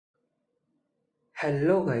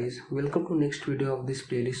Hello guys, welcome to next video of this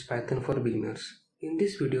playlist Python for beginners. In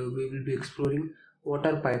this video we will be exploring what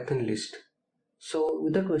are Python lists. So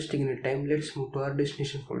without wasting any time, let's move to our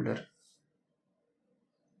destination folder.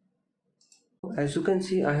 As you can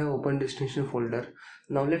see, I have opened destination folder.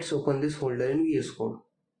 Now let's open this folder in VS Code.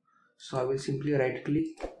 So I will simply right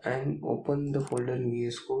click and open the folder in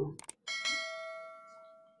VS Code.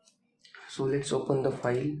 So let's open the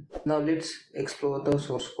file. Now let's explore the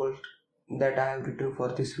source code that I have written for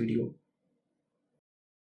this video.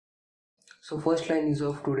 So first line is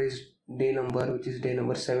of today's day number, which is day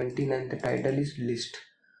number 17, and the title is list.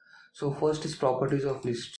 So first is properties of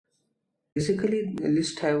list. Basically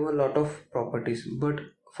list have a lot of properties, but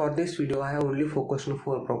for this video I have only focused on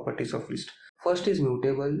 4 properties of list. First is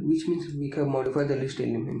mutable, which means we can modify the list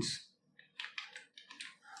elements.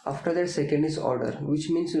 After that, second is order, which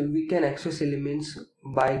means we can access elements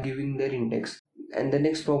by giving their index. And the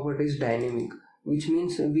next property is dynamic, which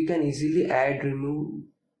means we can easily add, remove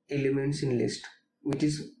elements in list, which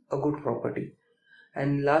is a good property.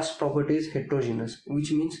 And last property is heterogeneous,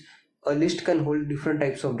 which means a list can hold different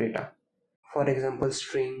types of data. For example,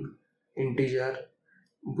 string, integer,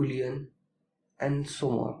 boolean, and so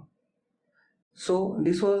on. So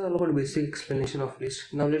this was all about basic explanation of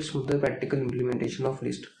list. Now let's move to the practical implementation of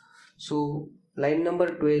list. So line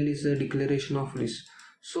number 12 is the declaration of list.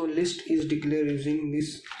 So list is declared using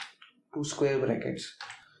these 2 square brackets.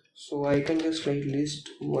 So I can just write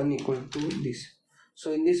list 1 equal to this.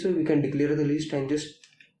 So in this way we can declare the list and just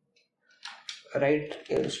write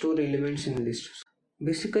store elements in list.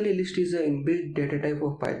 Basically list is an inbuilt data type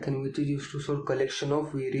of Python which is used to store collection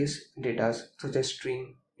of various data such as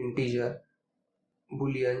string, integer,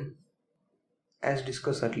 boolean, as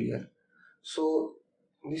discussed earlier. So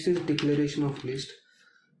this is declaration of list.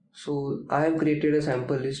 So I have created a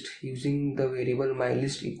sample list using the variable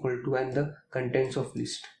mylist equal to and the contents of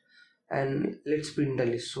list, and let's print the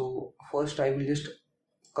list. So first I will just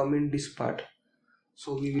comment this part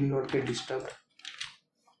so we will not get disturbed.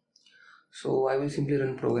 So I will simply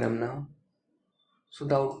run program now. So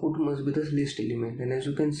the output must be the list element, and as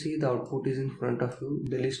you can see the output is in front of you.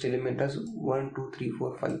 The list element has 1 2 3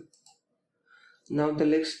 4 5. Now the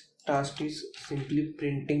next task is simply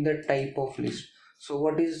printing the type of list. So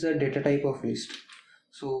what is the data type of list?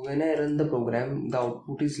 So when I run the program, the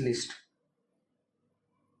output is list.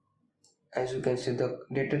 As you can see, the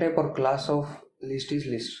data type or class of list is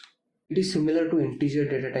list. It is similar to integer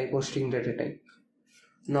data type or string data type.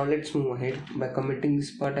 Now let's move ahead by commenting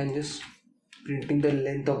this part and just printing the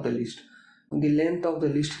length of the list. The length of the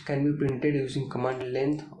list can be printed using command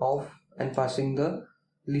length of and passing the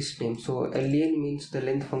list name. So len means the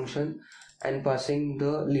length function and passing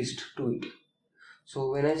the list to it.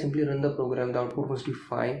 So when I simply run the program, the output must be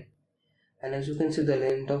 5, and as you can see the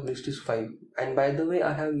length of list is 5. And by the way,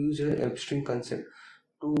 I have used an string concept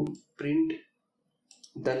to print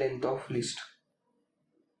the length of list.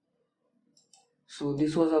 So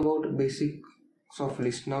this was about basics of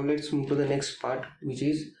list. Now let's move to the next part, which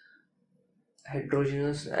is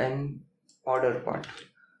heterogeneous and order part.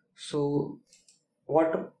 So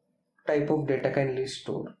what type of data can list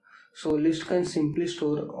store? So list can simply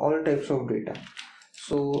store all types of data.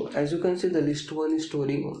 So as you can see, the list 1 is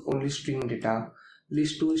storing only string data,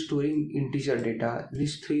 list 2 is storing integer data,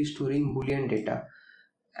 list 3 is storing boolean data,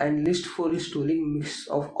 and list 4 is storing mix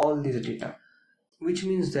of all these data, which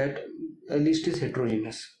means that a list is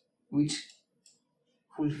heterogeneous, which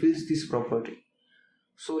fulfills this property.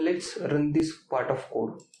 So let's run this part of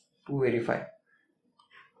code to verify.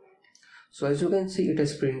 So as you can see, it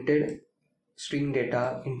has printed string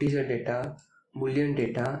data, integer data, boolean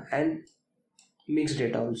data, and mixed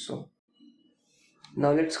data also.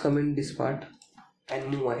 Now let's comment this part and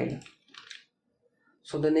move ahead.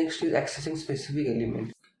 So the next is accessing specific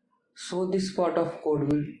element. So this part of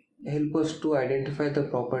code will help us to identify the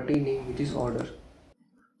property name, which is order.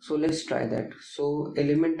 So let's try that. So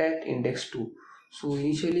element at index 2. So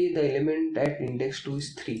initially the element at index 2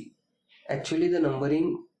 is 3. Actually the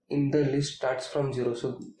numbering in the list starts from 0.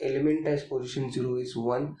 So element as position 0 is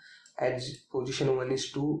 1, at position 1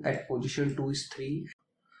 is 2, at position 2 is 3.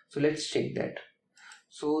 So let's check that.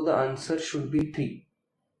 So the answer should be 3.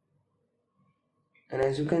 And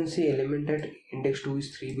as you can see, element at index 2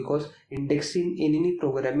 is 3 because indexing in any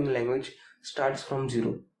programming language starts from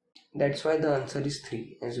 0. That's why the answer is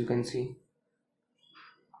 3, as you can see.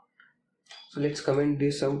 So let's comment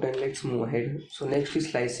this out and let's move ahead. So next is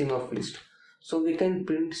slicing of list. So we can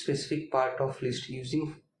print specific part of list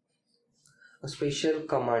using a special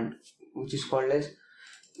command which is called as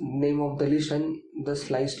name of the list and the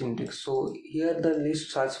sliced index. So here the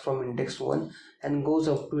list starts from index 1 and goes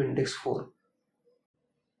up to index 4.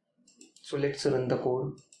 So let's run the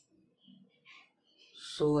code.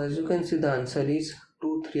 So as you can see, the answer is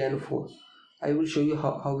 2, 3 and 4. I will show you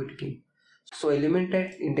how it came. So element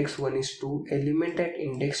at index 1 is 2, element at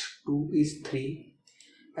index 2 is 3,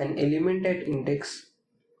 and element at index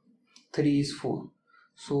 3 is 4.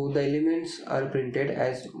 So the elements are printed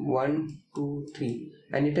as 1, 2, 3,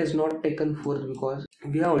 and it has not taken 4 because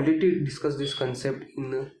we have already discussed this concept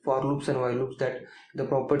in for loops and while loops, that the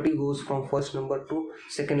property goes from first number to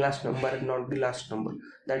second last number and not the last number.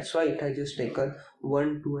 That's why it has just taken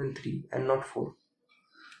 1, 2 and 3 and not 4.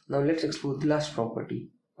 Now let's explore the last property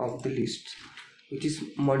of the list, which is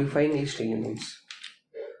modifying list elements.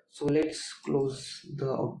 So let's close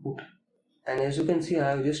the output, and as you can see, I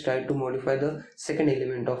have just tried to modify the second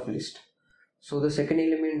element of list. So the second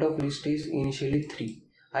element of list is initially 3.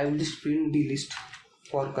 I will just print the list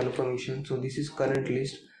for confirmation. So this is current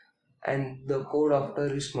list and the code after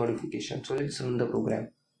list modification. So let's run the program.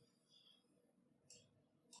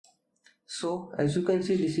 So as you can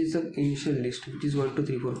see, this is the initial list, which is 1, 2,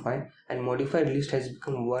 3, 4, 5, and modified list has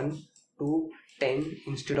become 1, 2, 10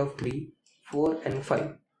 instead of 3, 4 and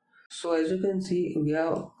 5. So as you can see, we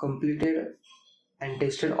have completed and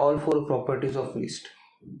tested all 4 properties of list.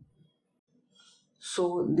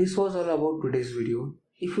 So this was all about today's video.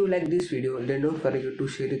 If you like this video, then don't forget to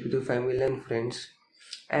share it with your family and friends.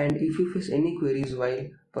 And if you face any queries while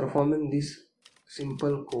performing this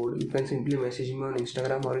simple code, you can simply message me on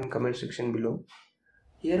Instagram or in comment section below.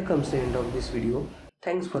 Here comes the end of this video.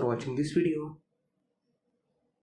 Thanks for watching this video.